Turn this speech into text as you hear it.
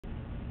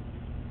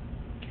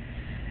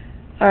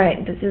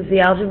Alright, this is the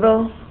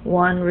Algebra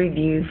 1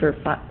 review for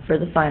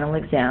the final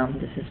exam.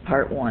 This is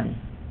part 1.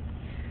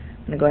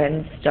 I'm going to go ahead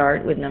and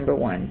start with number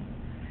 1.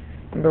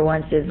 Number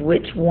 1 says,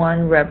 which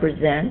one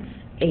represents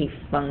a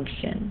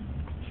function?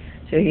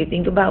 So if you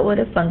think about what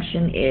a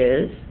function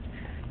is,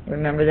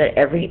 remember that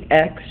every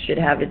x should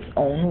have its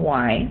own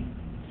y.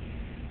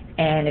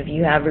 And if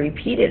you have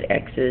repeated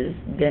x's,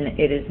 then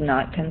it is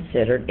not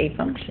considered a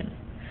function.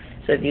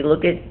 So if you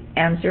look at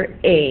answer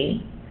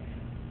A,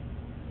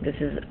 this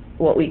is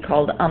what we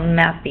called a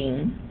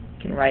mapping.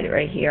 You can write it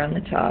right here on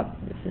the top.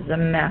 This is a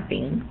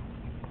mapping.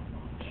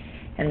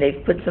 And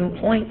they've put some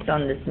points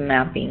on this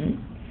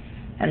mapping.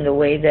 And the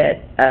way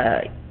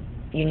that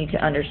you need to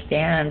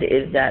understand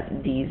is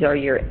that these are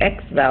your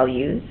x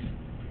values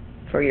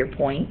for your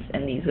points,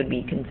 and these would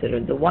be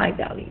considered the y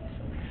values.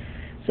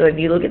 So if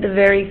you look at the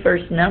very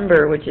first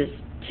number, which is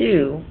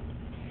 2,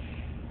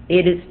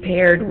 it is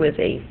paired with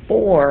a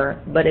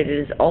 4, but it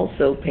is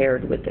also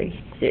paired with a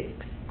 6.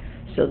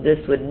 So this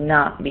would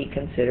not be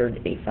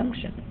considered a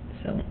function.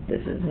 So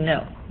this is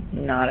no,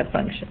 not a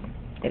function.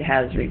 It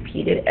has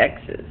repeated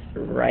x's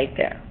right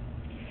there.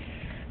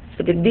 Let's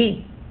look at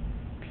B.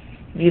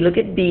 If you look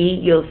at B,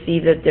 you'll see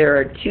that there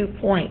are 2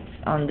 points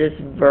on this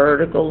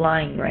vertical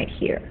line right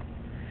here.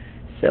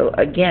 So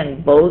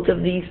again, both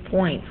of these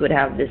points would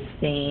have the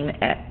same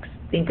x.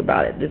 Think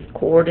about it. This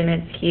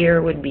coordinates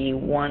here would be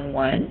 1,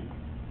 1.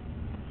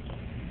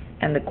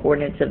 And the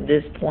coordinates of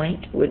this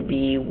point would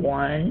be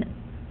 1,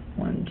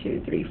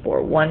 2, 3,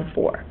 4, 1,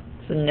 4.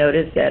 So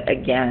notice that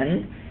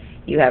again,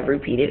 you have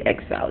repeated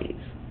x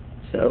values.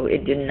 So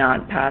it did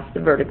not pass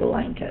the vertical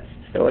line test.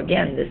 So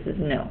again, this is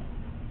no.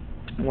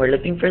 We're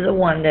looking for the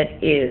one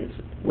that is,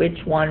 which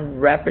one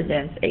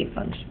represents a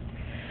function.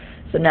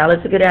 So now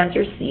let's look at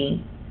answer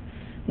C.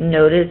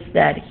 Notice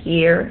that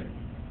here,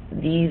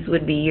 these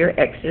would be your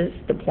x's.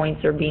 The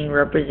points are being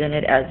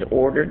represented as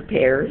ordered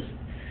pairs.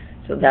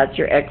 So that's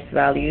your x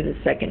value. The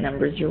second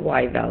number is your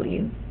y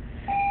value.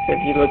 So if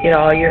you look at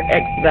all your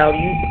x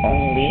values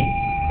only,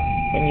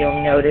 then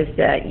you'll notice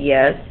that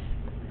yes,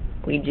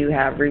 we do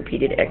have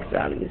repeated x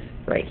values.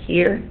 Right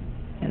here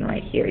and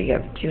right here. You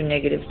have 2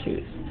 negative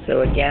 2's.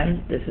 So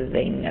again, this is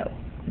a no,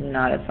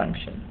 not a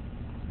function.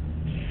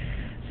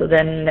 So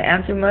then the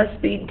answer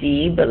must be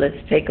D, but let's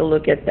take a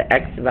look at the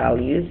x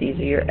values. These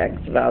are your x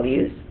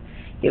values.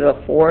 You have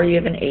a 4, you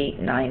have an 8,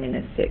 9, and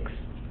a 6.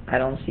 I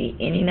don't see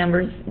any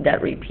numbers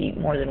that repeat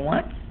more than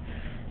once.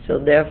 So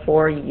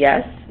therefore,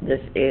 yes, this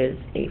is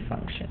a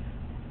function.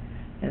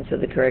 And so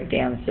the correct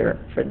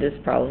answer for this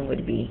problem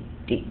would be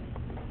D.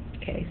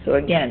 Okay, so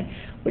again,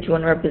 which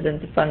one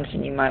represents a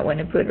function? You might want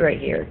to put right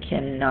here,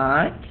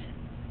 cannot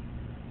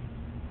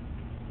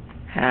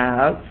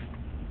have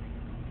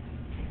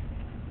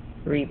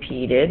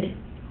repeated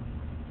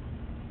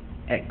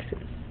x's.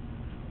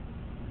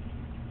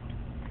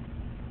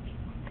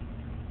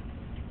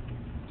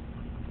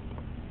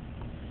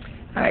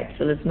 Alright,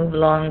 so let's move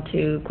along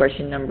to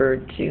question number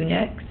 2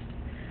 next.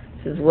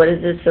 It says, what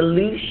is the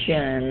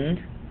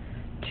solution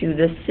to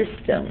the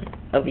system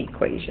of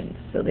equations?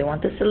 So they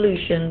want the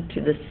solution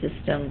to the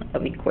system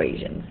of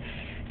equations.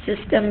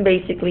 System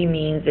basically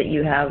means that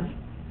you have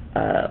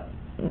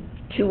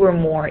 2 or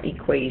more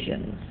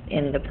equations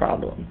in the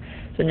problem.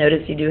 So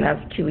notice you do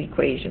have 2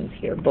 equations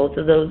here. Both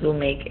of those will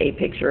make a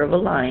picture of a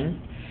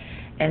line.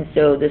 And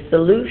so the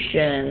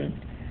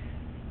solution,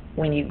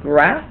 when you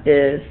graph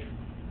this,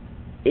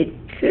 it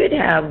could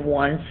have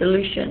one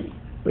solution,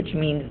 which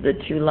means the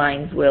 2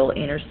 lines will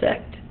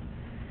intersect.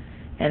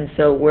 And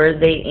so where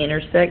they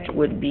intersect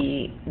would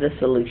be the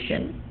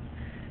solution.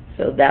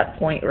 So that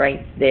point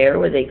right there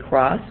where they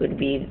cross would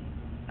be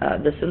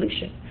the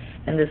solution.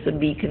 And this would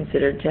be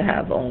considered to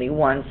have only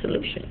one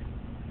solution,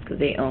 because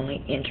they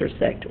only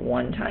intersect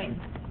one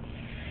time.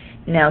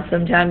 Now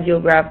sometimes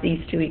you'll graph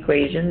these 2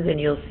 equations and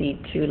you'll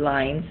see 2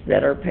 lines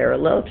that are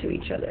parallel to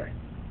each other.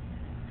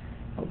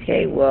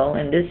 Okay, well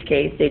in this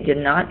case they did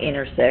not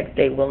intersect,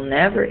 they will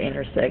never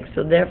intersect,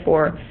 so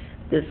therefore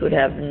this would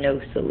have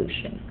no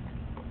solution.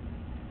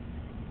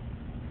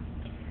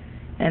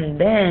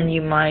 And then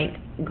you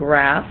might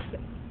graph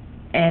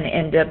and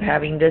end up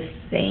having the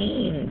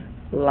same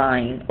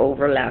line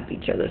overlap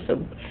each other.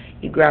 So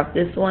you graph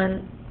this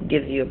one,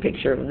 gives you a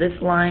picture of this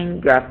line,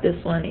 graph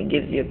this one, it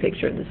gives you a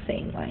picture of the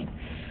same line.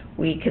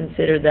 We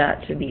consider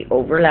that to be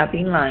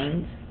overlapping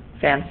lines,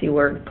 fancy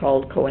word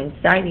called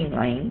coinciding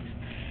lines.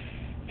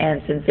 And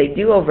since they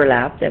do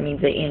overlap, that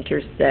means they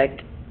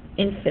intersect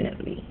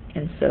infinitely.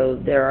 And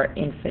so there are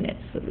infinite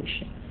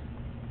solutions.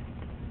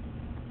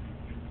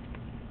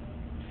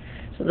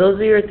 So those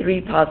are your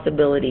 3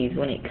 possibilities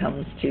when it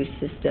comes to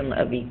system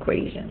of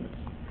equations.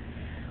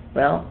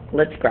 Well,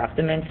 let's graph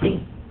them and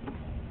see.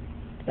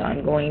 So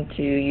I'm going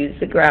to use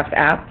the graph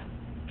app.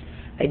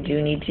 I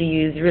do need to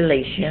use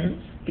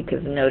relations,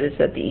 because notice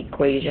that the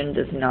equation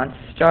does not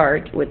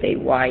start with a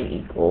y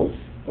equals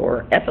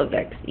or f of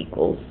x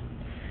equals.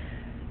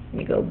 Let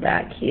me go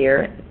back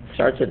here. It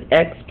starts with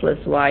x plus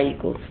y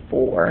equals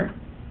 4.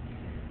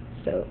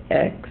 So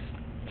x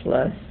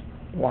plus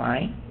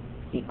y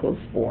equals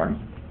 4.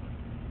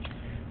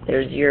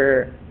 there's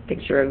your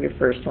picture of your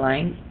first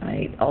line.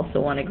 I also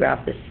want to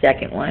graph the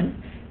second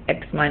one,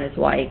 x minus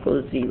y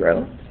equals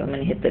 0. So I'm going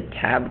to hit the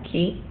tab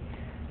key,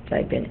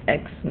 type in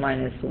x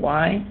minus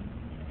y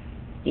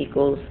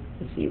equals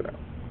 0.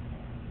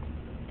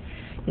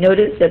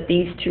 Notice that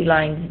these two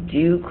lines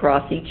do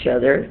cross each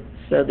other,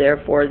 so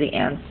therefore the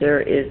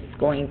answer is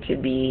going to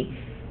be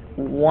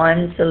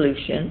one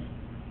solution,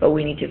 but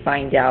we need to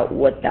find out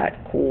what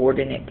that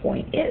coordinate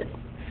point is.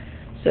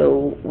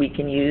 So we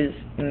can use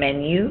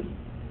menu,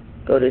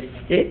 go to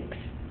 6,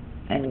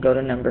 and go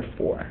to number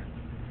 4.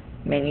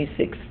 Menu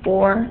 6,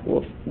 4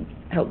 will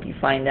help you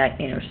find that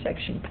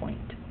intersection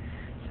point.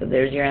 So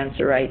there's your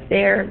answer right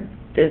there.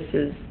 This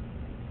is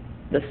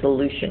the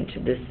solution to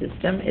this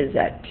system, is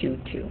at 2,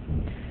 2.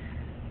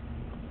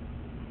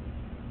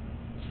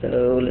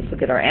 So let's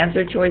look at our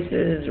answer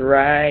choices.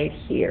 Right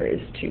here is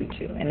 2,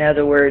 2. In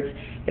other words,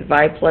 if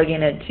I plug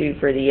in a 2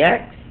 for the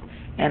x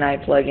and I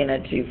plug in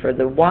a 2 for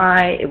the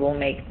y, it will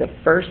make the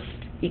first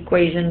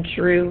equation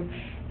true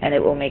and it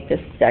will make the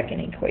second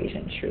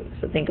equation true.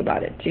 So think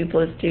about it. 2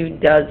 plus 2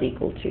 does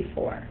equal to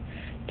 4.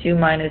 2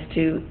 minus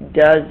 2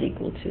 does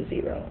equal to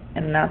 0.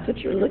 And that's what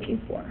you're looking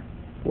for,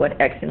 what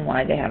x and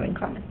y they have in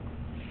common.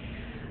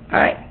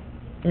 Alright,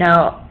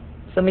 now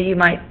some of you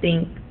might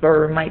think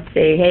or might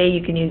say, hey,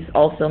 you can use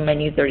also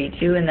menu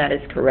 32, and that is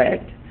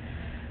correct.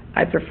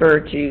 I prefer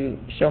to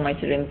show my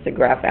students the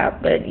graph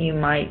app, but you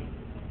might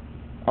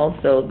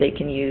also, they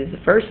can use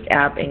the first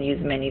app and use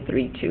menu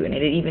 32, and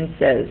it even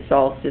says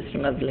solve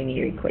system of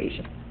linear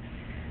equations.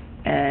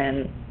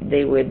 And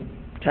they would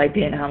type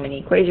in how many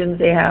equations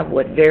they have,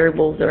 what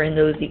variables are in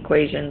those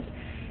equations,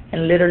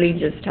 and literally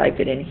just type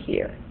it in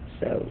here.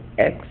 So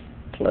x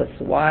plus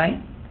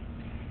y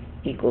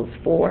equals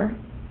 4,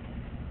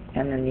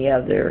 and then the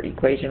other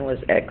equation was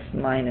x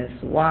minus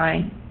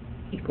y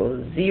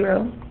equals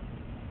 0,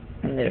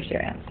 and there's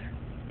your answer.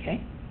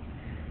 Okay?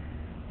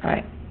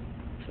 Alright,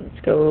 so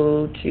let's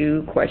go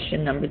to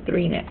question number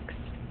 3 next.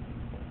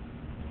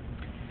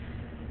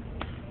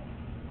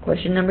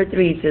 Question number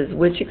 3 says,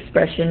 which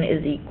expression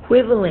is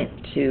equivalent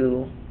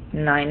to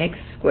 9x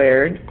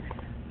squared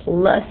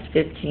plus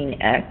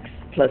 15x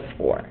plus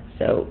 4?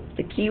 So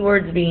the key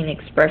words being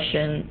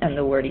expression and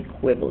the word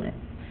equivalent.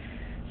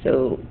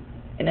 So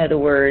in other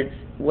words,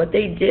 what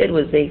they did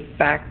was they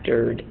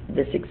factored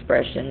this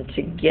expression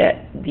to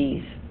get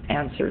these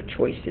answer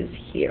choices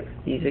here.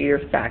 These are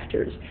your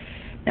factors.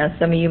 Now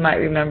some of you might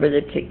remember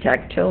the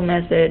tic-tac-toe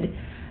method.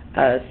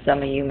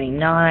 Some of you may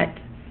not.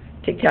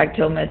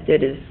 Tic-tac-toe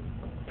method is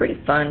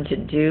pretty fun to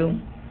do.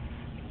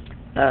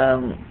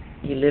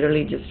 You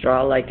literally just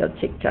draw like a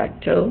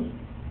tic-tac-toe,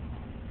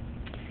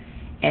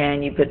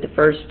 and you put the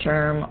first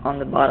term on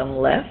the bottom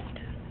left.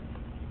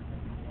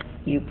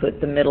 You put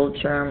the middle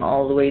term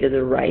all the way to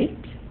the right,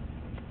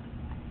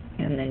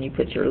 and then you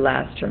put your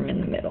last term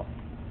in the middle.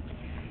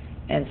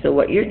 And so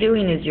what you're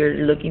doing is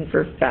you're looking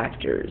for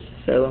factors.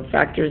 So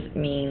factors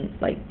mean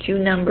like two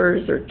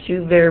numbers or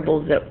two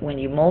variables that when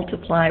you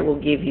multiply will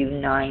give you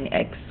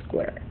 9x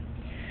squared.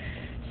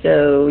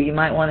 So you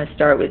might want to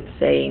start with,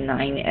 say,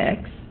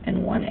 9x and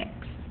 1x.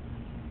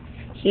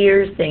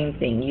 Here, same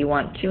thing. You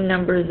want two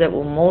numbers that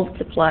will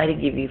multiply to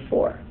give you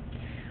 4.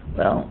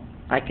 Well,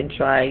 I can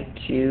try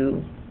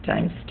 2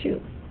 times 2.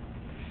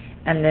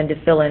 And then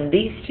to fill in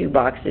these two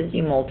boxes,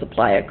 you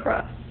multiply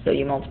across. So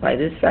you multiply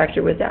this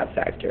factor with that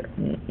factor.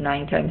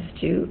 9 times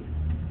 2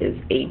 is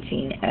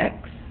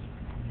 18x.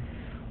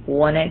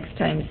 1x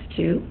times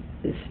 2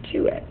 is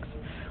 2x.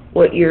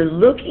 What you're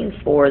looking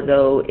for,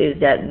 though, is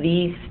that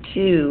these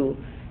two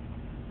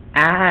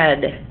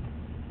add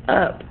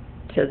up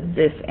to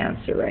this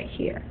answer right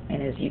here.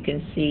 And as you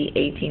can see,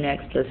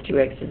 18x plus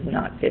 2x is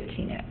not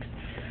 15x.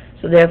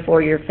 So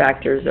therefore, your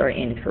factors are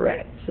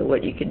incorrect. So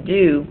what you could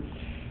do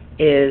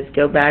is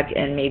go back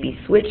and maybe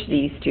switch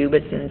these two,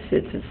 but since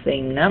it's the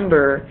same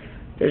number,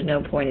 there's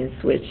no point in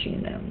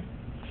switching them.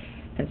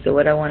 And so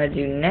what I want to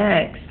do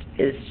next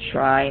is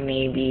try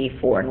maybe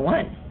 4 and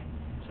 1.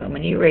 So I'm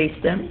going to erase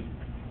them.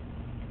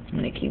 I'm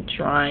going to keep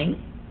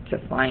trying to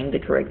find the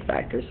correct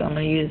factor. So I'm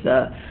going to use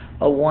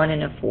a 1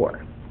 and a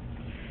 4.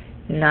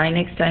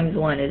 9x times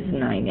 1 is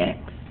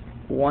 9x.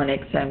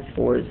 1x times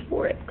 4 is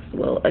 4x.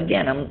 Well,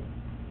 again, I'm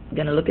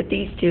going to look at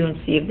these two and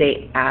see if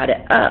they add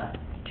up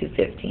to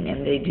 15,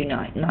 and they do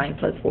not. 9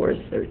 plus 4 is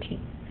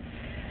 13.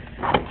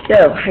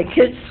 So I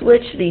could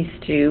switch these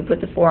two,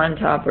 put the 4 on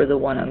top or the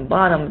 1 on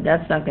bottom, but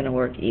that's not going to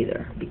work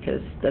either,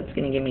 because that's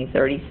going to give me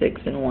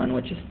 36 and 1,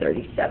 which is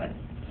 37.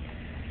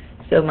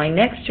 So my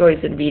next choice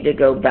would be to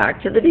go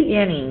back to the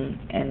beginning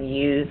and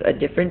use a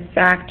different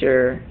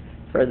factor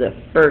for the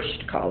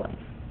first column.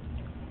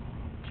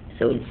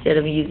 So instead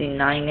of using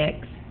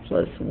 9x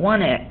plus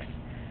 1x,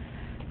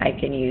 I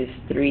can use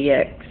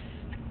 3x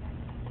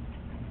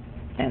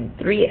and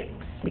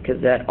 3x,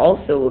 because that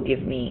also will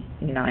give me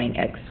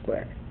 9x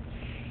squared.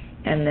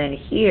 And then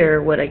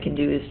here, what I can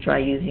do is try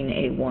using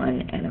a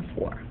 1 and a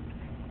 4.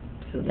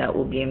 So that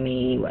will give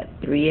me, what,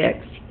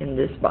 3x in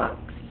this box.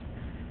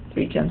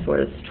 3 times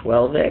 4 is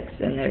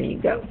 12x, and there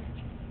you go.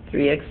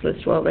 3x plus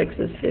 12x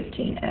is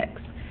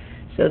 15x.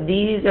 So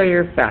these are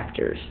your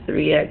factors,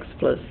 3x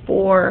plus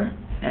 4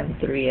 and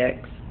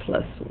 3x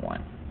plus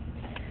 1.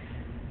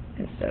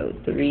 And so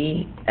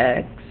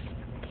 3x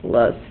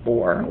plus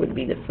 4 would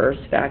be the first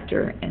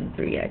factor, and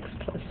 3x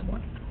plus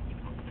 1.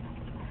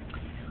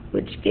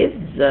 Which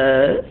gives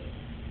us,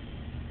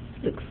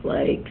 looks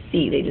like,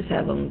 C. They just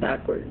have them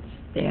backwards.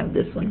 They have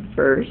this one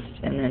first,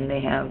 and then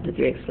they have the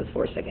 3x plus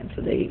 4 second.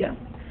 So there you go.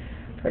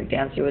 Correct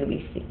answer would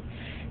be C.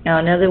 Now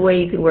another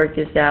way you could work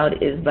this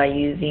out is by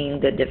using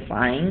the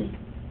define.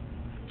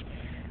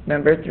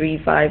 Remember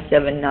 3, 5,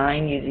 7,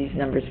 9, use these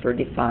numbers for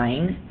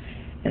define.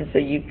 And so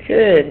you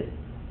could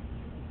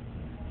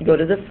go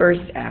to the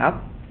first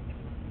app,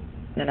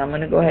 and I'm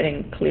going to go ahead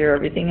and clear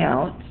everything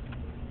out.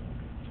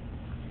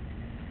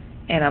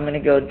 And I'm going to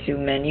go to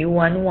menu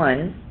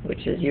 1,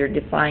 which is your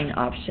define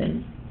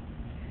option.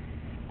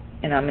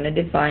 And I'm going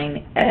to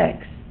define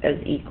x as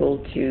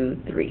equal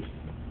to 3.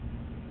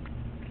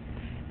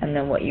 And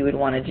then what you would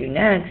want to do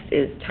next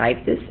is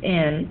type this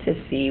in to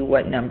see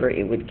what number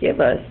it would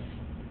give us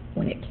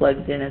when it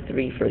plugs in a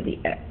 3 for the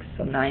x.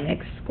 So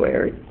 9x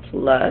squared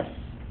plus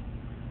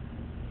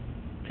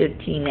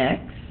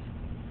 15x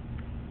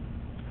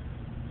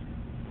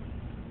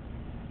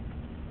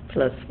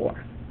plus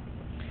 4.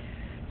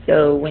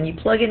 So when you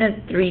plug in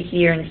a 3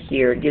 here and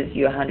here, it gives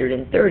you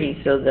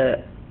 130. So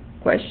the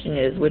question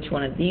is, which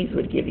one of these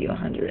would give you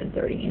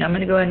 130? And I'm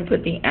going to go ahead and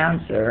put the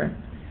answer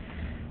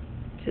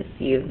to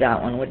see if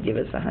that one would give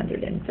us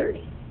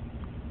 130.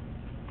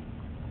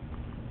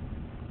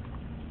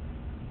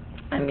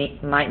 I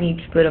might need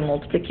to put a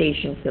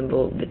multiplication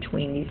symbol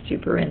between these two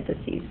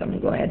parentheses. So I'm going to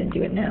go ahead and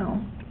do it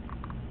now.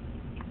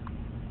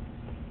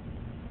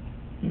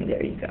 And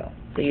there you go.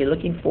 So you're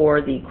looking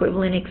for the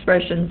equivalent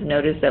expressions.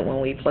 Notice that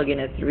when we plug in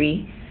a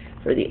 3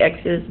 for the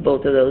x's,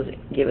 both of those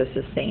give us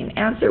the same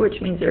answer, which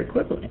means they're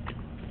equivalent.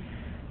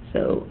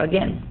 So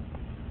again,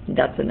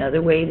 that's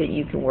another way that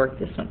you can work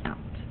this one out.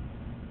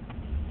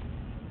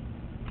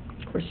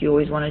 Of course, you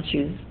always want to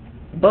choose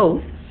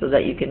both so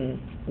that you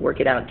can work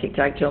it out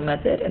tic-tac-toe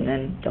method and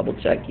then double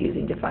check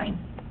using define.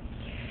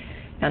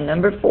 Now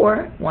number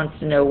 4 wants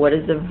to know what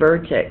is the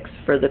vertex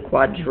for the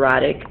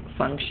quadratic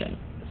function.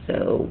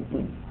 So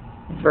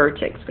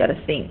vertex, got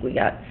to think.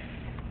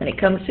 When it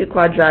comes to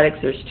quadratics,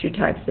 there's two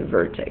types of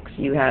vertex.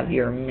 You have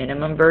your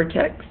minimum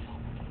vertex,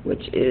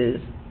 which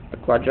is a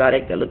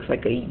quadratic that looks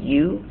like a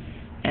U,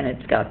 and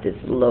it's got this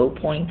low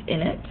point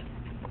in it,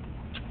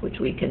 which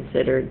we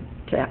consider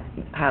to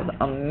have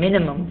a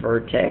minimum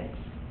vertex.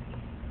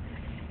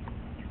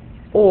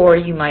 Or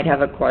you might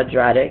have a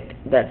quadratic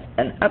that's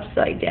an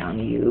upside down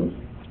U,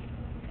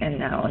 and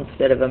now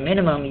instead of a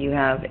minimum, you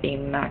have a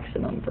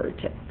maximum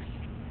vertex.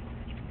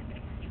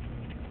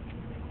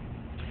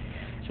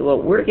 So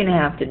what we're going to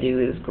have to do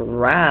is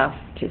graph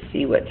to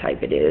see what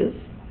type it is,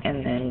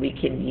 and then we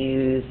can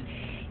use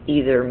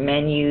either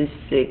menu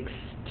 6,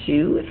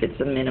 2 if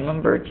it's a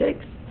minimum vertex,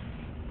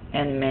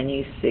 and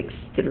menu 6,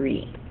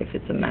 3 if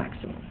it's a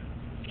maximum.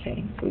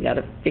 Okay, so we got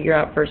to figure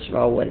out first of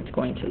all what it's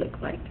going to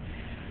look like.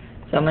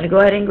 So I'm going to go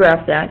ahead and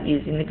graph that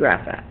using the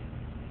Graph app.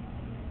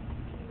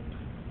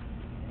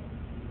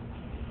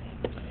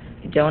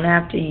 You don't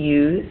have to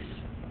use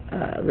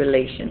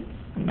relations.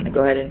 I'm going to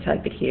go ahead and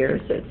type it here.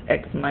 So it's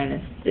x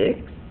minus 6,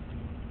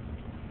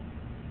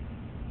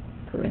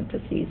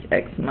 parentheses,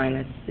 x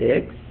minus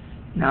 6.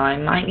 Now I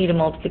might need a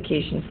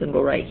multiplication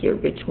symbol right here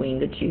between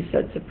the two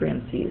sets of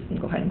parentheses.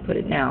 And go ahead and put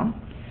it now.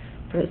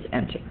 Press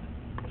enter.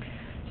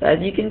 So as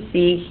you can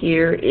see,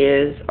 here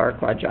is our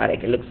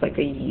quadratic. It looks like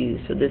a U.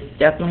 So this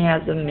definitely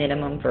has a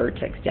minimum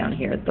vertex down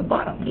here at the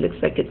bottom. It looks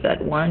like it's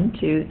at 1,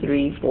 2,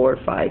 3, 4,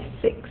 5,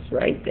 6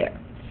 right there.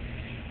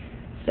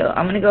 So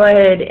I'm going to go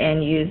ahead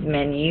and use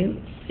menu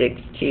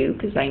 6, 2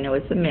 because I know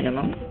it's a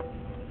minimum.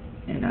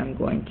 And I'm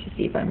going to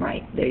see if I'm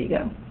right. There you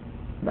go.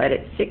 Right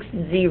at 6,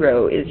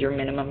 0 is your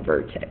minimum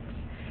vertex.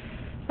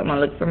 So I'm going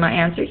to look for my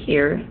answer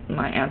here.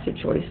 My answer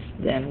choice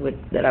then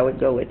that I would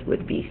go with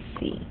would be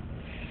C.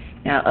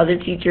 Now other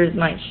teachers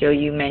might show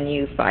you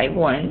menu 5,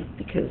 1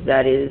 because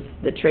that is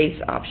the trace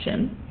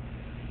option.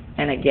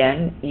 And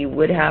again, you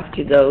would have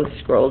to though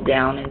scroll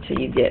down until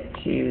you get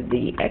to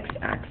the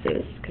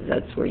x-axis because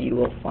that's where you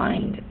will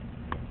find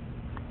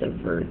the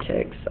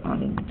vertex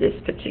on this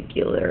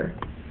particular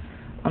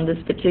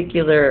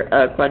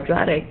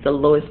quadratic. The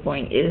lowest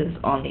point is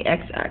on the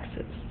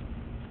x-axis,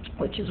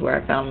 which is where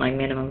I found my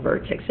minimum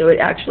vertex. So it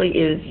actually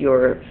is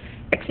your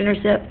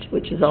x-intercept,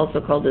 which is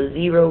also called a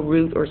zero,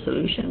 root, or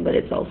solution, but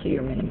it's also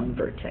your minimum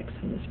vertex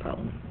in this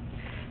problem.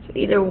 So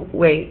either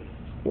way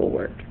will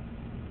work.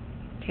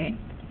 Okay.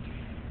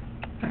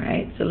 All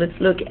right, so let's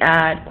look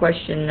at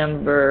question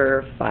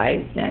number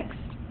 5 next.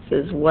 It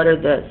says, what are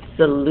the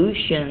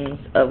solutions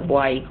of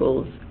y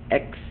equals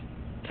x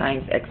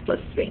times x plus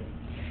 3?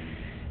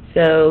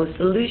 So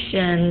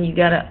solution, you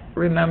got to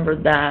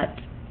remember that,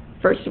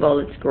 first of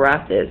all, let's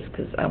graph this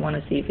because I want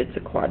to see if it's a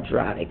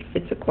quadratic.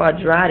 If it's a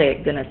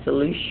quadratic, then a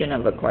solution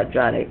of a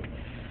quadratic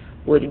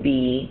would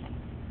be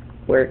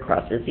where it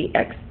crosses the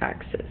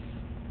x-axis,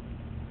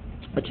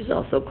 which is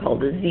also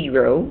called a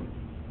zero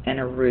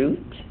and a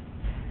root.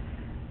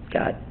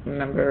 got,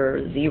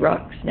 remember,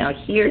 Xerox. Now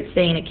here it's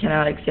saying it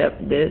cannot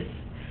accept this.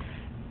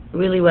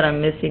 Really what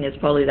I'm missing is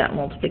probably that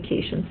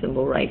multiplication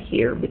symbol right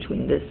here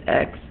between this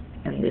x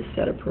and this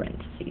set of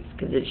parentheses,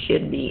 because it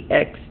should be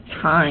x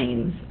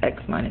times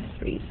x minus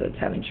 3, so it's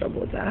having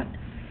trouble with that.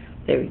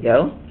 There we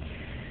go.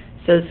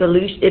 So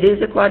solution, it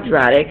is a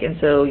quadratic, and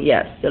so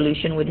yes,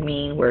 solution would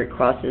mean where it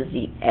crosses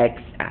the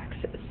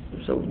x-axis.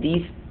 So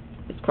these,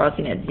 it's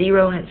crossing at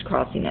 0 and it's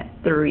crossing at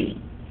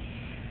 3.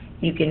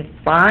 You can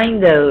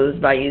find those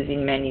by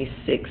using menu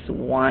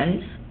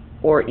 6-1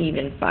 or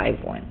even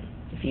 5-1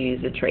 if you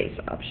use the trace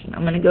option.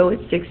 I'm going to go with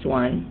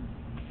 6-1.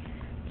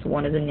 It's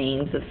one of the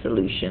names of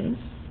solutions,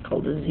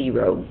 called a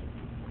 0.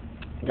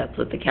 That's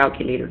what the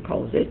calculator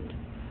calls it.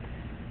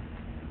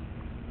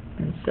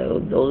 And so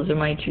those are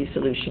my two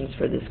solutions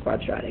for this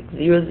quadratic,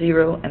 0,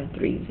 0, and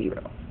 3,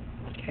 0.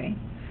 Okay?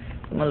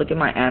 So I'm going to look at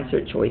my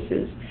answer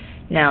choices.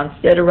 Now,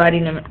 instead of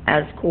writing them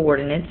as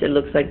coordinates, it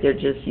looks like they're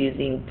just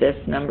using this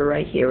number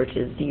right here, which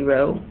is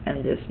 0,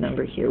 and this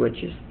number here,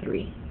 which is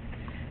 3.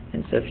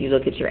 And so if you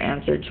look at your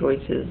answer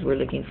choices, we're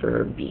looking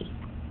for B.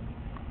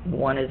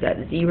 One is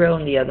at 0,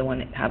 and the other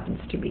one happens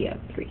to be at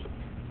 3.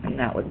 And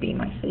that would be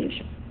my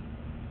solution.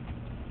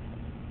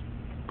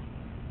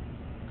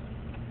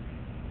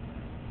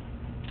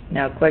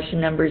 Now, question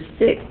number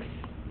 6.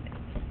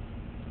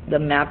 The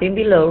mapping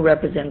below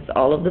represents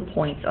all of the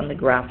points on the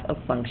graph of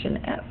function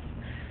f.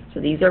 So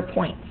these are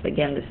points.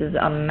 Again, this is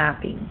a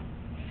mapping.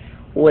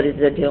 What is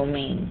the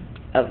domain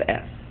of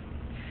f?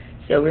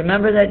 So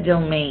remember that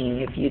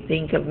domain. If you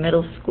think of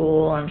middle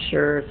school, I'm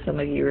sure some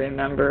of you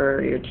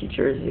remember your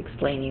teachers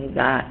explaining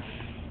that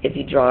if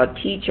you draw a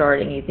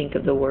T-chart and you think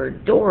of the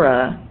word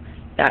Dora,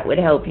 that would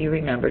help you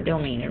remember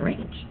domain and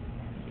range,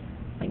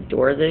 like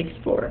Dora the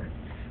Explorer.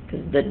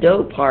 Because the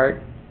do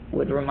part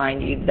would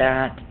remind you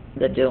that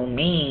the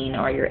domain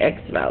are your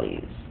x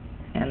values,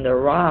 and the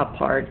ra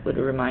part would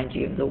remind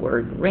you of the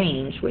word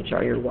range, which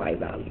are your y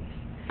values.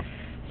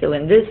 So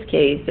in this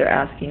case, they're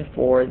asking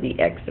for the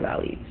x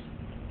values,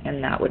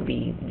 and that would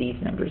be these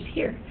numbers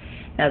here.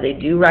 Now they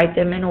do write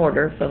them in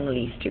order from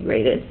least to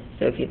greatest.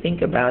 So if you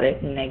think about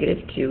it,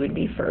 -2 would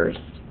be first,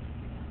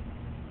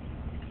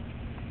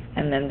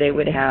 and then they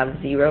would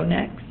have 0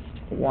 next,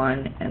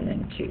 1, and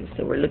then 2.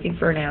 So we're looking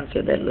for an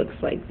answer that looks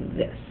like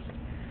this.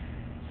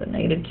 So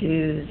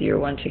 -2, 0,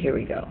 1, 2, here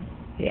we go.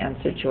 The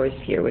answer choice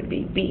here would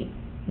be B.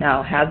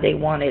 Now, had they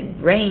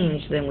wanted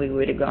range, then we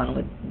would have gone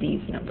with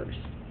these numbers.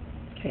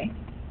 Okay?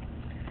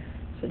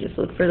 So just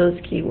look for those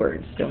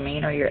keywords.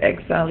 Domain are your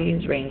x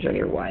values, range are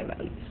your y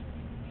values.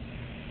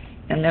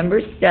 And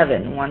number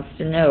 7 wants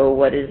to know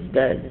what is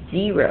the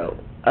 0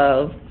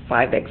 of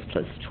 5x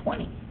plus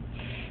 20.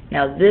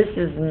 Now, this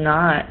is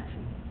not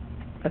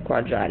a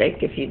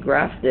quadratic. If you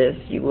graph this,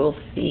 you will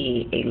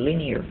see a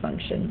linear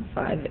function,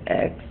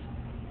 5x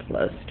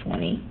plus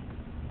 20.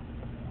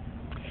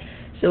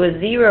 So a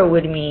 0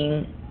 would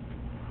mean,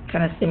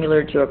 kind of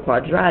similar to a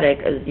quadratic,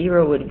 a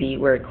 0 would be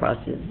where it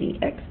crosses the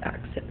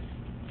x-axis.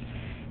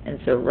 And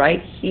so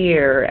right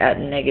here at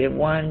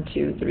 -1,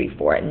 2, 3,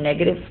 4, at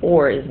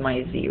 -4 is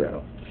my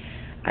 0.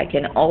 I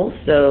can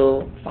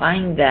also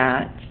find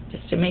that,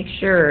 just to make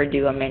sure,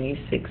 do a menu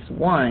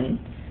 6-1,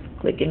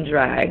 click and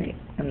drag,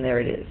 and there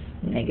it is,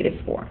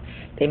 -4.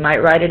 They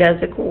might write it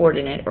as a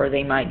coordinate, or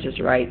they might just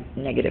write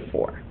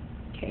 -4.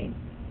 Okay,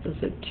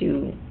 those are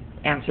two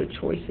answer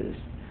choices.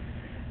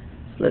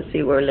 So let's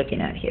see what we're looking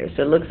at here.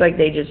 So it looks like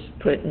they just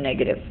put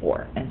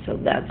 -4, and so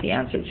that's the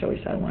answer choice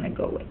I want to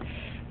go with.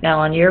 Now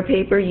on your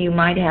paper, you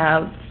might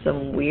have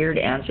some weird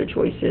answer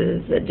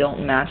choices that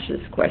don't match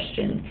this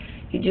question.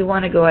 You do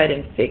want to go ahead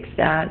and fix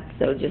that,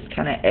 so just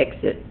kind of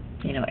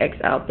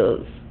X out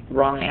those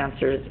wrong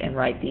answers and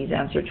write these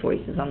answer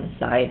choices on the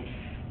side,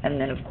 and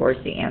then of course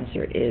the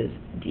answer is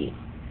D.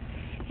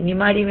 And you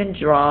might even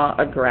draw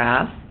a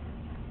graph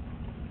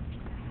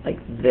like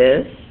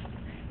this,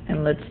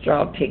 and let's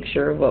draw a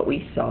picture of what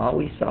we saw.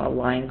 We saw a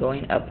line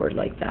going upward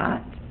like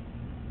that.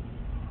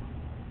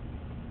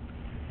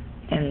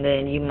 And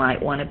then you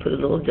might want to put a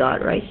little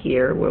dot right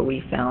here where we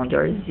found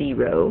our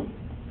 0,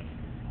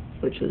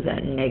 which was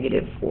at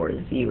 -4,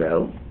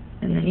 0,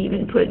 and then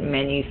even put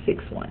menu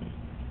 6-1.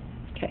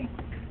 Okay,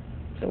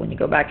 so when you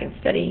go back and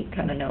study, you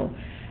kind of know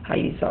how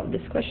you solve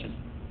this question.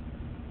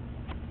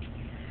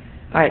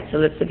 All right, so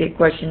let's look at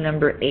question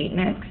number 8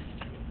 next.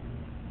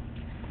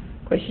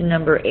 Question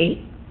number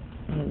 8,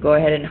 I'm going to go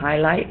ahead and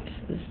highlight.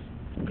 This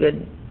is a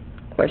good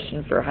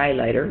question for a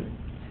highlighter,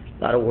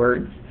 a lot of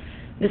words.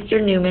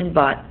 Mr. Newman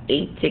bought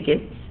 8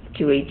 tickets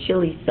to a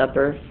chili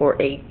supper for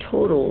a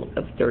total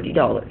of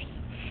 $30.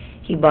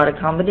 He bought a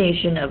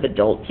combination of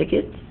adult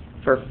tickets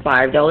for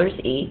 $5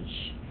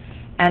 each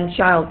and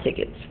child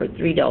tickets for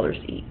 $3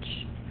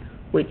 each.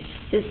 Which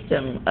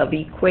system of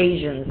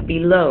equations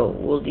below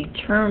will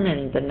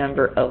determine the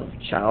number of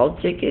child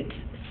tickets,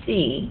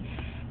 C,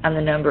 and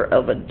the number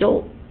of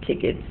adult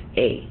tickets,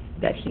 A,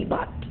 that he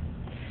bought?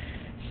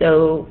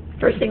 So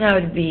first thing I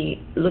would be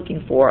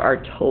looking for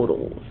are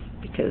totals,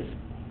 because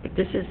if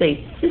this is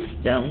a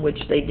system,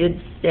 which they did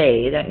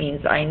say, that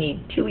means I need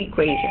 2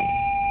 equations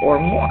or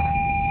more.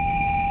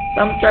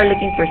 So I'm going to start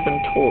looking for some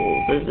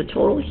totals. There's a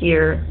total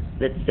here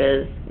that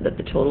says that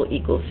the total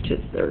equals to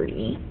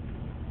 30.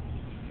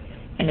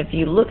 And if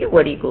you look at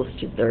what equals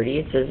to 30,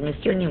 it says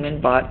Mr. Newman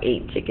bought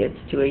 8 tickets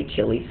to a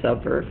chili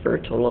supper for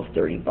a total of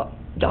 $30.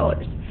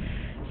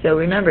 So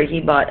remember,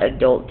 he bought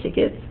adult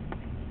tickets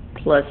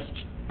plus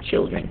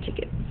children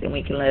tickets. And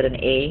we can let an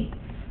A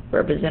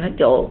represent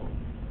adult,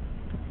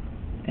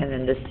 and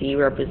then the C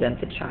represent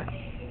the child.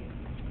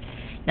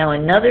 Now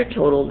another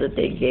total that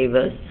they gave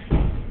us,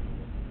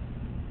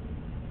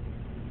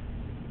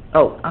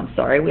 oh, I'm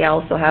sorry, we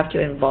also have to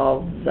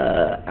involve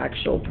the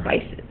actual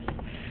prices.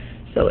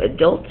 So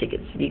adult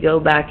tickets, if you go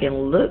back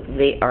and look,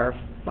 they are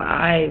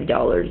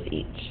 $5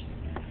 each.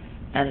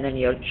 And then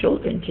your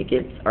children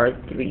tickets are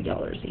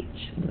 $3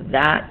 each.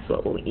 That's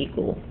what will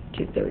equal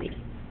to $30,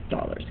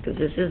 because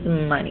this is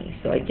money.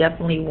 So I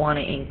definitely want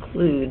to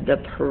include the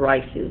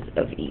prices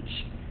of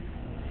each.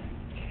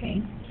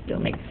 Okay,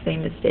 don't make the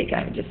same mistake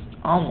I just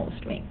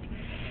almost made.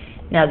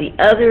 Now the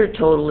other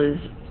total is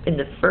in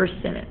the first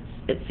sentence.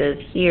 It says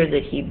here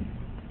that he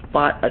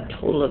bought a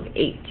total of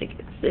 8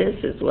 tickets. This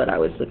is what I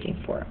was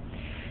looking for.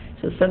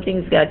 So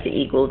something's got to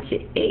equal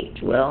to 8.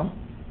 Well,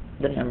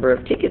 the number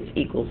of tickets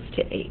equals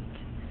to 8.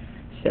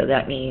 So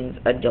that means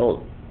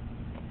adult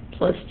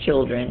plus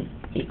children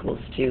equals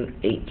to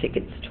 8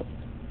 tickets total.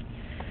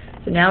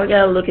 So now we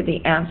got to look at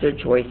the answer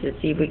choices,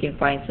 see if we can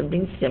find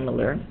something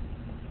similar.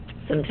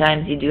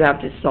 Sometimes you do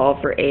have to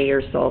solve for A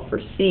or solve for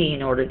C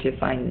in order to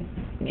find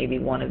maybe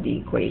one of the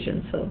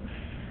equations. So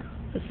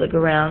let's look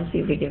around, see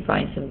if we can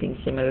find something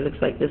similar. It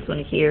looks like this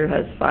one here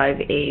has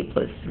 5A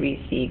plus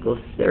 3C equals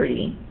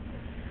 30.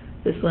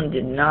 This one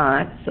did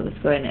not, so let's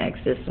go ahead and X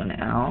this one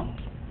out.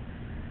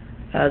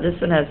 This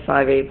one has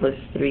 5A plus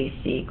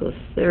 3C equals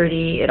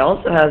 30. It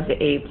also has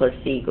the A plus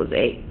C equals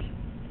 8.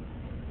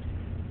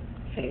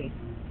 Okay.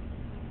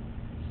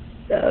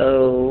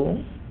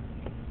 So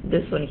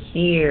this one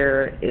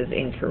here is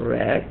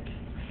incorrect.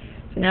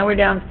 So now we're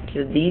down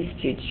to these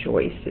two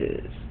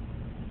choices.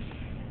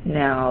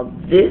 Now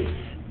this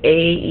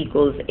A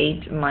equals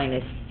 8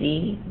 minus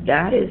C,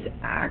 that is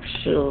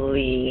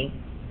actually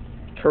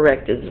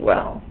correct as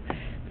well.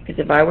 Because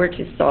if I were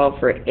to solve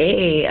for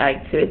A,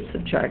 I could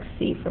subtract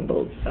C from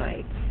both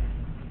sides.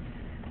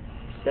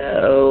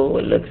 So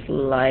it looks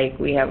like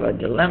we have a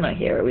dilemma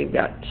here. We've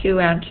got two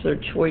answer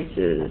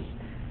choices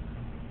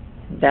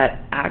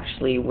that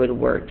actually would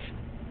work,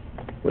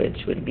 which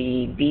would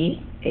be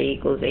B. A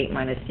equals 8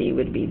 minus C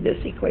would be this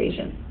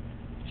equation.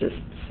 Just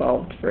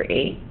solved for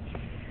A.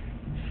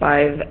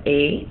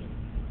 5A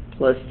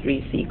plus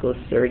 3C equals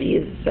 30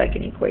 is the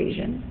second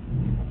equation.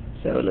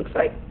 So it looks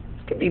like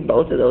it could be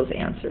both of those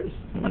answers.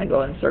 I'm going to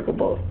go and circle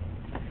both.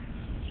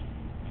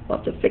 We'll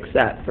have to fix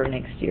that for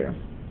next year,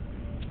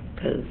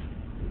 because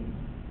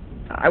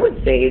I would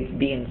say it's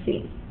B and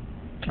C,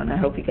 and I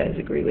hope you guys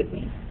agree with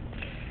me.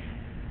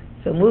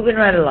 So moving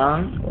right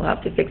along, we'll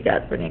have to fix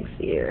that for next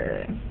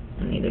year.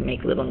 I need to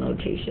make a little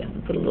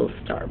notation, put a little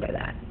star by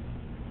that.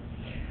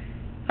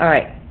 All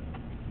right.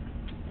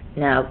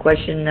 Now,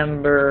 question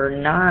number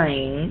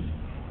 9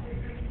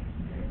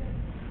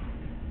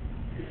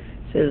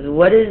 says,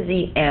 what is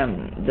the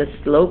M, the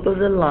slope of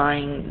the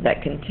line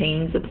that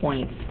contains the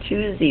points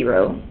 2,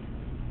 0,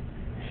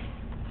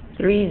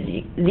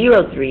 3,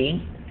 0,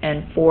 3,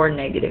 and 4,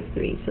 negative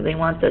 3. So they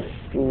want the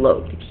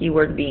slope, the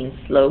keyword being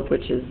slope,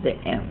 which is the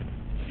M.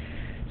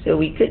 So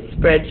we could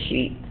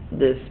spreadsheet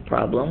this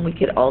problem. We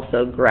could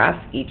also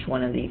graph each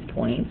one of these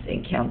points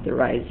and count the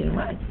rise and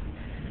run.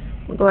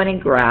 We'll go ahead and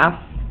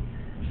graph.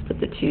 Let's put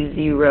the 2,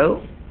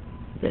 0,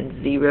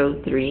 then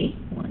 0, 3,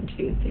 1,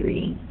 2,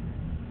 3.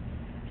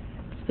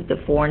 Let's put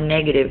the 4,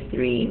 negative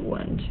 3,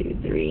 1,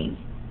 2, 3.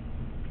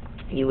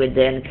 You would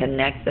then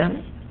connect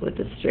them with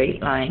a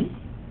straight line.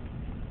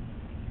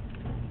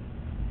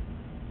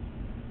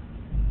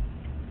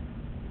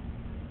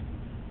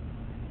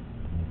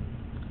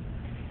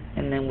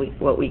 And then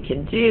what we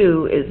can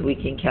do is we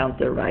can count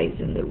the rise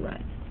and the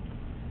run.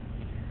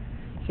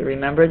 So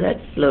remember that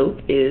slope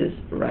is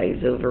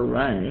rise over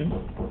run.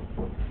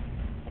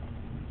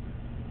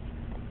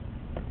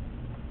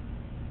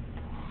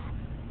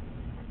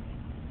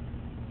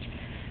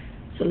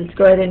 So let's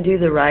go ahead and do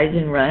the rise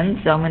and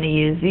run. So I'm going to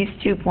use these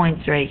 2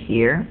 points right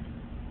here.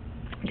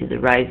 Do the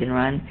rise and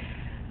run.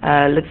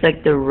 Looks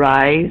like the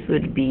rise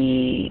would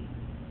be,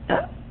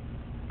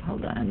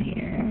 hold on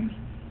here,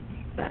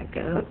 back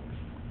up.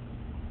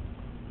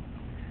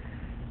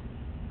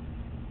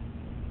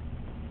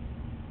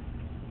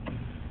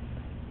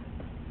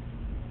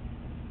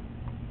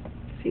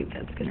 See if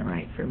that's going to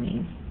write for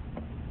me.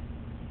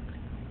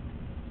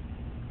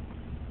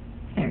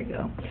 There we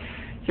go.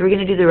 So we're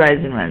going to do the rise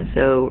and run.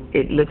 So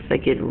it looks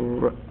like it,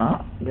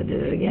 I'm going to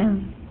do it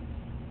again.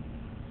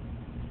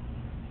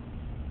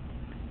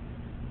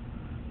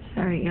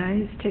 Sorry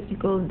guys,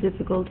 technical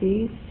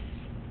difficulties.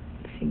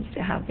 Seems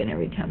to happen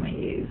every time I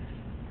use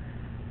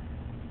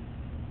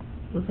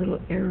those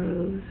little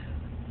arrows.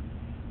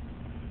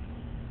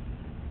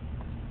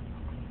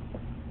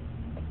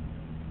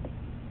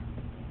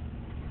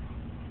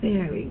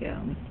 There we go.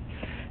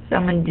 So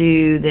I'm going to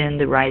do then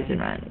the rise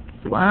and runs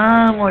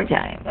one more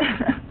time.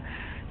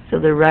 So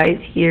the rise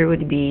here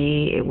would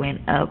be, it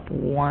went up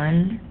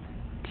 1,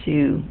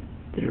 2,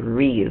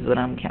 3 is what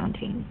I'm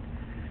counting.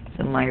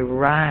 So my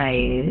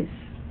rise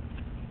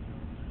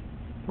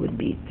would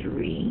be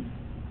 3.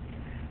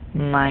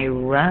 My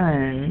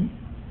run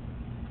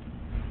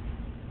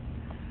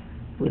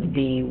would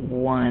be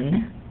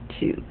 1,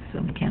 2. So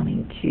I'm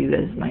counting 2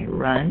 as my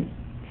run.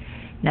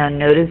 Now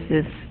notice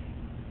this,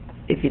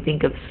 if you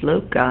think of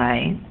slope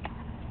guy,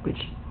 which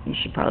you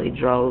should probably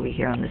draw over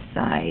here on the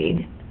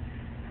side,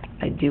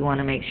 I do want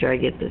to make sure I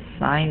get the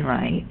sign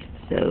right.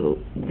 So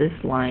this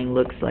line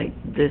looks like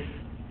this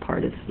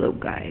part of slope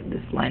guy,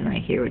 this line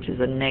right here, which is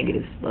a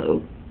negative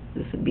slope.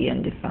 This would be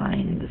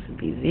undefined, and this would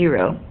be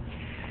 0.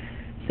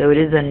 So it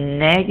is a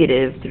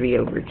negative 3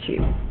 over 2.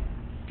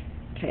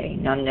 Okay,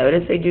 now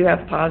notice they do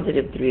have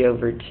positive 3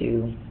 over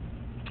 2,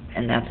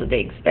 and that's what they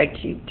expect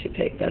you to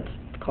pick. That's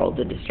called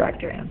the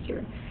distractor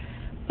answer.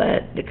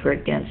 But the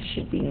correct answer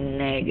should be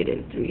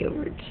negative 3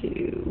 over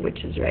 2,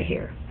 which is right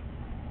here.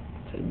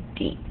 So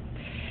D.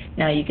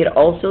 Now you could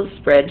also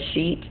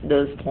spreadsheet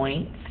those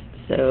points.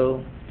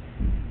 So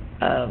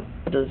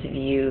those of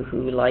you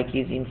who like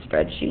using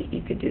spreadsheet,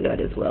 you could do that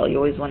as well. You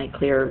always want to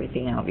clear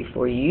everything out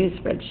before you use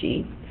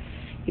spreadsheet.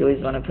 You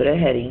always want to put a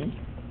heading.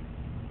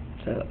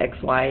 So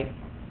XY,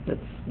 that's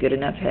good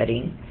enough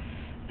heading.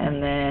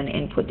 And then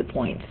input the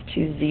points.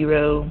 2,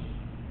 0,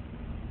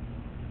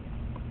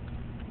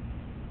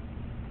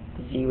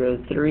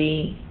 0,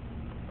 3,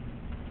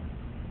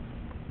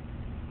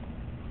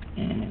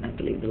 and I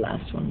believe the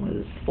last one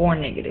was 4,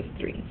 negative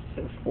 3.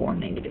 So 4,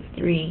 negative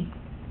 3.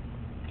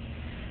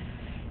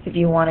 If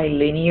you want a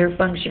linear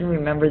function,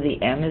 remember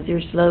the m is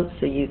your slope,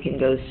 so you can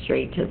go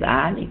straight to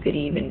that. You could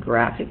even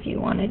graph if you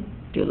wanted.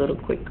 Do a little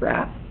quick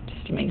graph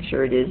just to make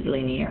sure it is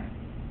linear.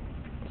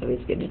 It's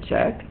always good to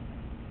check.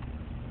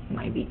 It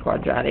might be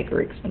quadratic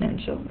or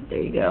exponential, but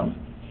there you go.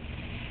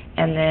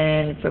 And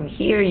then from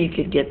here you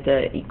could get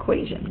the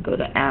equation. Go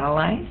to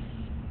Analyze,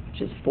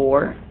 which is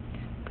 4.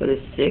 Go to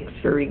 6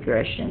 for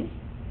regression.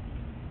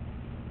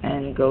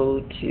 And go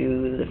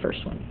to the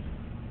first one,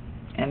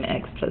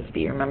 mx plus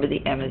b. Remember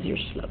the m is your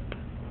slope.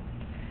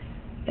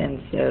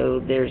 And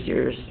so there's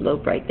your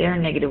slope right there.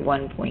 Negative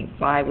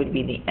 1.5 would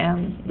be the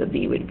m. The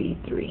b would be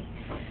 3.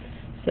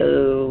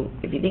 So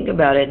if you think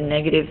about it,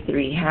 negative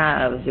 3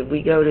 halves, if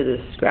we go to the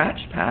scratch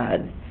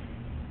pad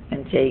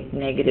and take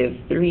negative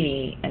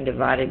 3 and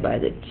divide it by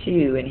the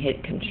 2 and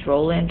hit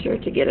Control Enter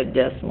to get a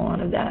decimal out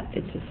of that,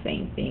 it's the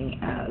same thing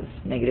as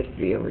negative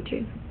 3 over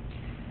 2.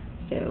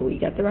 So we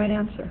got the right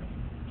answer.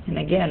 And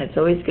again, it's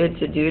always good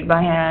to do it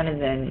by hand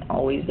and then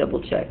always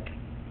double check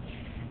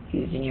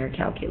using your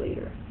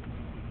calculator.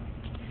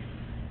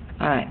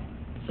 Alright,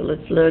 so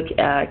let's look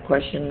at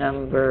question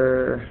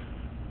number,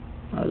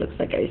 oh, it looks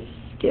like I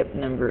skipped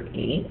number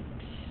 8.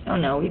 Oh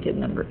no, we did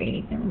number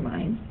 8, never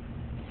mind.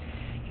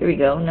 Here we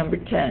go, number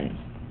 10.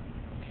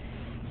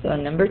 So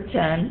number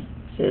 10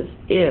 says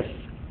if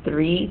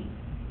 3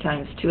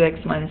 times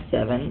 2x minus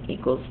 7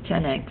 equals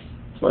 10x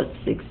plus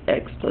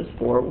 6x plus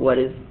 4, what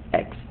is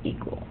x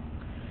equal?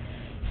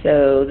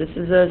 So this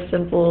is a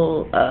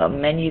simple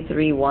menu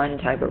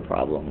 3-1 type of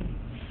problem.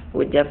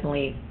 Would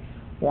definitely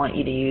want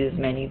you to use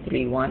menu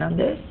 3-1 on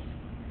this.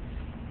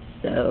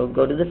 So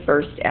go to the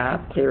first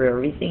app, clear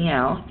everything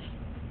out.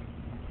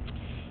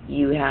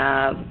 You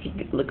have, if you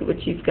look at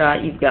what you've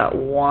got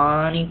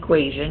one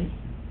equation,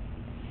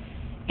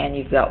 and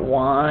you've got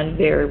one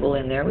variable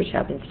in there, which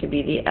happens to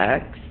be the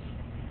x.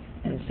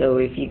 And so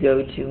if you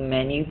go to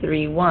menu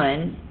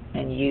 3-1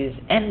 and use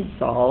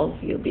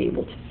nsolve, you'll be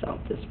able to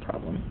solve this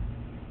problem.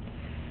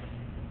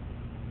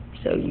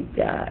 So you've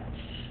got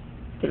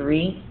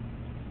 3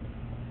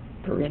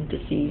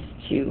 parentheses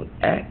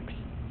 2x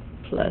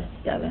plus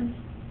 7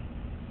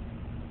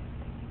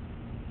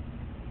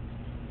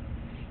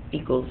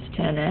 equals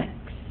 10x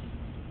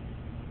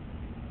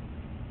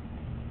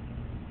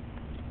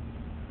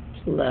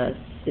plus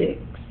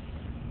 6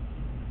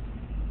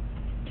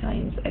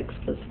 times x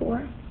plus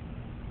 4.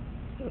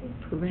 So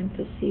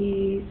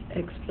parentheses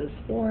x plus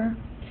 4.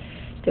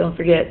 Don't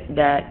forget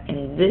that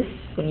in this,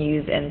 when you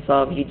use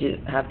nsolve, you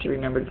just have to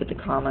remember to put the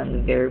comma in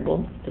the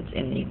variable that's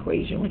in the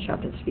equation, which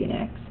happens to be an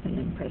x, and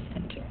then press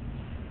enter.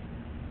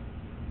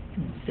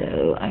 And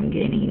so I'm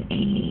getting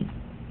a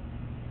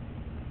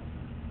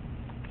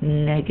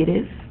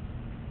negative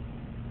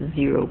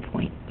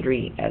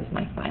 0.3 as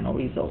my final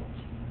result.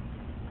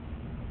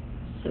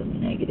 So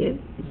negative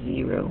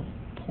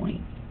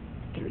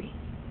 0.3.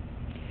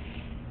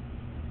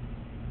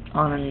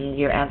 On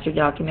your answer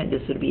document,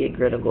 this would be a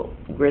griddable,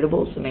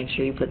 so make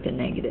sure you put the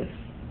negative,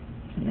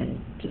 and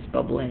then just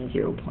bubble in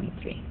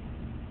 0.3.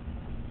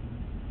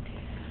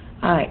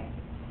 Alright,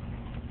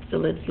 so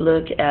let's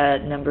look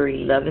at number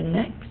 11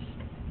 next.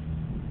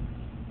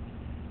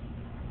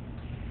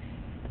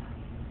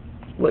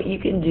 What you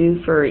can do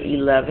for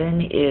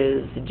 11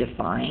 is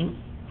define.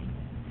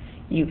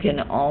 You can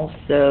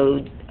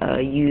also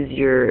use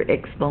your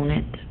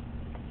exponent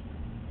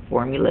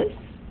formulas.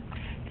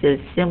 says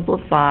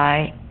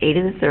simplify a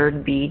to the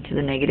third b to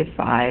the negative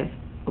 5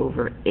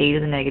 over a to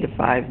the negative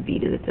 5 b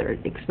to the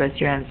third. Express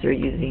your answer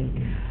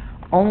using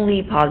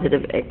only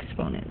positive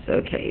exponents.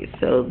 Okay,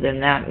 so then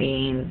that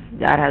means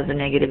that has a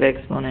negative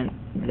exponent,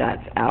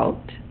 that's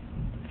out.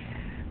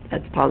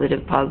 That's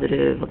positive,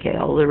 positive. Okay,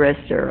 all the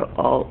rest are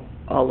all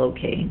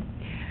okay.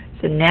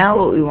 So now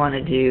what we want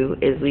to do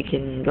is we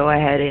can go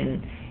ahead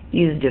and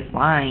use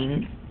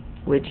define,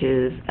 which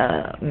is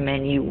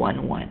menu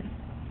 1-1.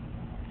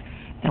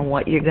 And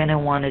what you're going to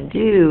want to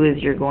do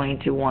is you're going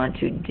to want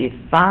to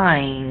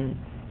define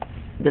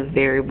the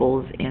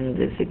variables in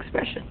this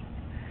expression.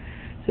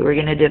 So we're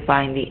going to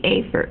define the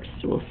a first.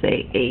 We'll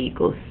say a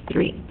equals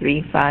 3.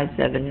 3, 5,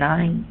 7,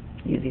 9.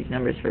 Use these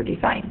numbers for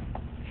define.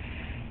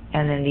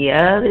 And then the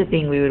other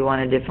thing we would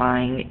want to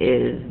define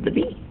is the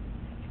b.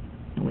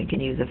 And we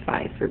can use a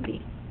 5 for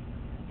b.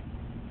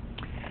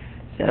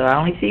 So I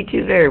only see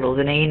two variables,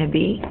 an a and a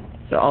b.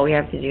 So all we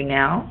have to do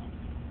now,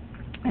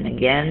 and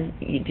again,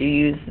 you do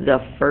use the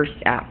first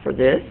app for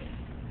this.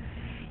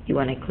 You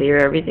want to clear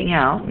everything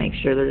out, make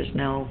sure there's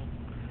no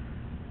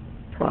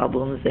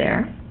problems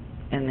there.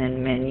 And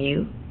then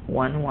menu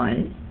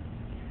 1-1.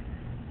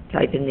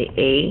 Type in the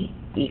a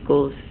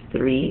equals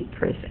 3,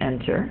 press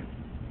enter.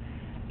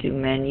 Do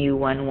menu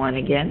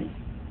 1-1 again.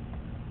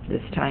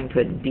 This time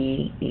put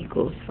b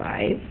equals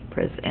 5,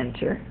 press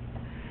enter.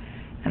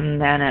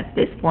 And then at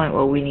this point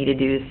what we need to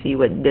do is see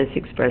what this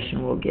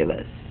expression will give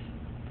us.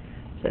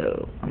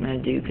 So I'm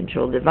going to do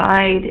control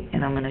divide,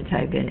 and I'm going to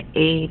type in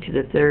a to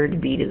the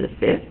third, b to the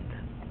fifth,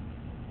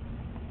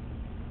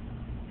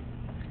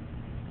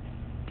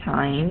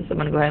 times, I'm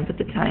going to go ahead and put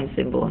the time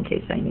symbol in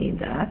case I need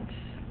that.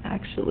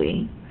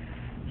 Actually,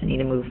 I need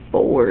to move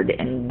forward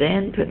and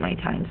then put my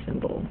time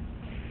symbol.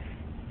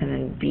 And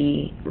then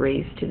b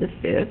raised to the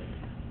fifth.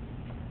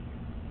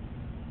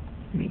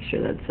 Make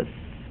sure that's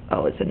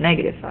it's a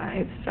negative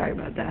 5. Sorry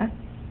about that.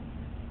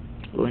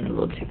 Going a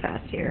little too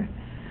fast here.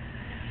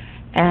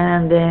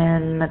 And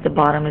then at the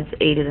bottom it's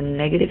a to the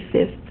negative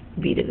 5th,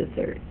 b to the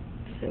third.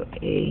 So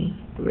a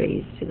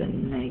raised to the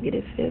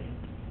negative 5th.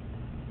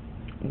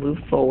 Move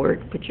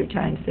forward, put your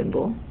time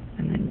symbol,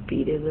 and then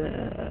b to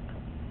the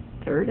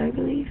third, I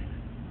believe.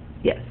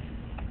 Yes,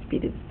 b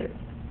to the third.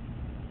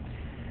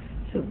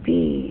 So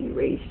b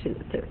raised to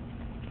the third.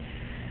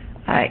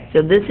 Alright,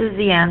 so this is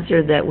the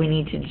answer that we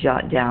need to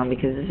jot down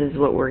because this is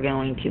what we're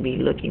going to be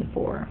looking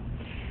for.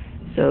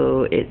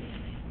 So it's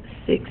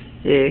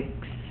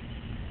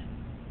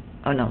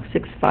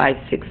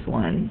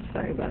 6561,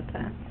 sorry about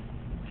that.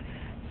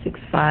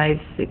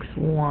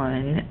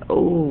 6561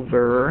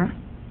 over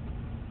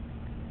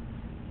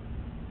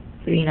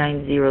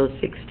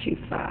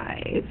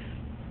 390625.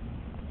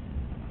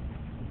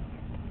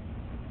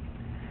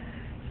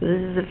 So this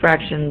is a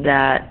fraction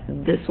that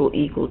this will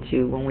equal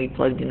to when we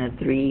plugged in a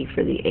 3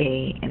 for the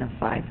a and a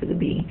 5 for the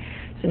b.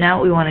 So now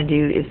what we want to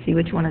do is see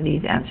which one of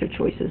these answer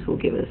choices will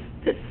give us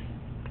this.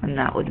 And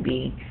that would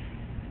be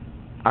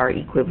our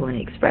equivalent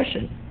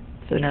expression.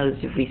 So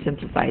notice if we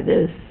simplify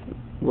this,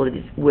 would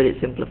it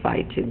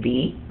simplify to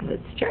b?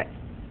 Let's check.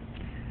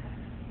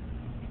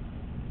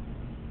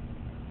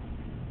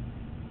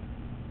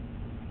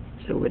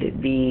 So would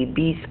it be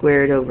b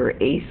squared over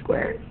a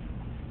squared?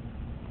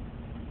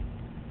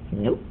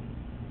 Nope.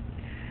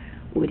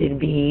 Would it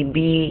be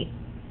b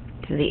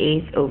to the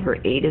 8th over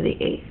a to the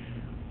 8th?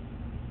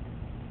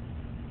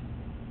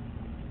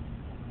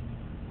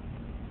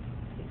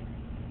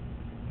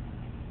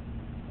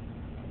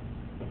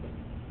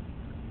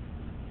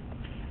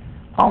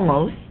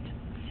 Almost.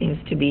 Seems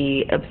to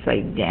be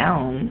upside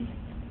down.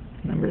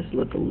 Numbers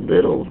look a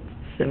little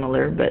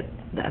similar, but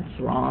that's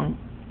wrong.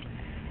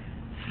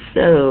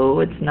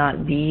 So it's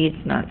not b,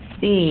 it's not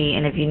c,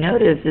 and if you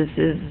notice, this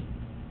is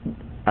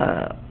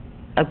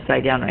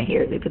upside down right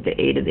here. They put the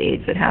a to the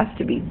 8th, so it has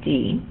to be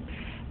d.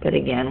 But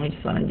again, we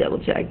just want to double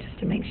check just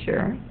to make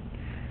sure.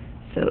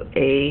 So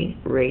a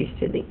raised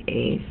to the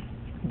 8th,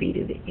 b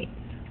to the 8th.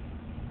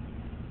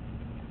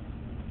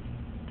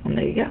 And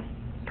there you go.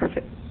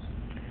 Perfect.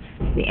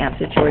 The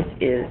answer choice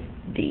is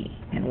D.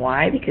 And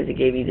why? Because it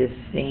gave you the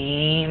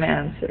same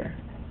answer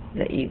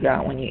that you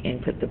got when you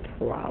input the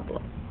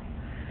problem.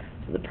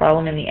 So the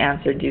problem and the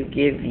answer do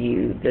give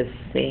you the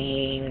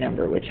same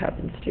number, which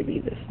happens to be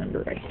this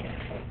number right here.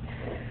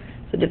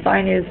 So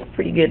define is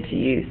pretty good to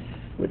use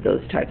with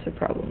those types of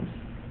problems.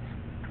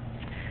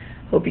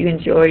 Hope you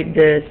enjoyed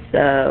this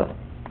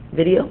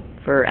video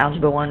for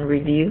Algebra 1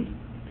 review,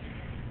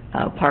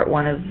 part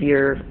 1 of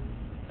your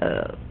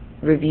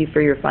review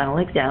for your final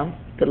exam.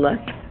 Good luck.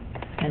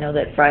 I know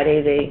that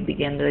Friday they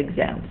begin the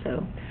exam,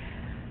 so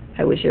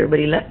I wish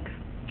everybody luck,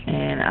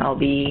 and I'll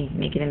be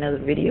making another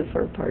video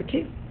for part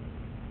 2.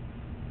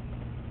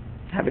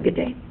 Have a good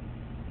day.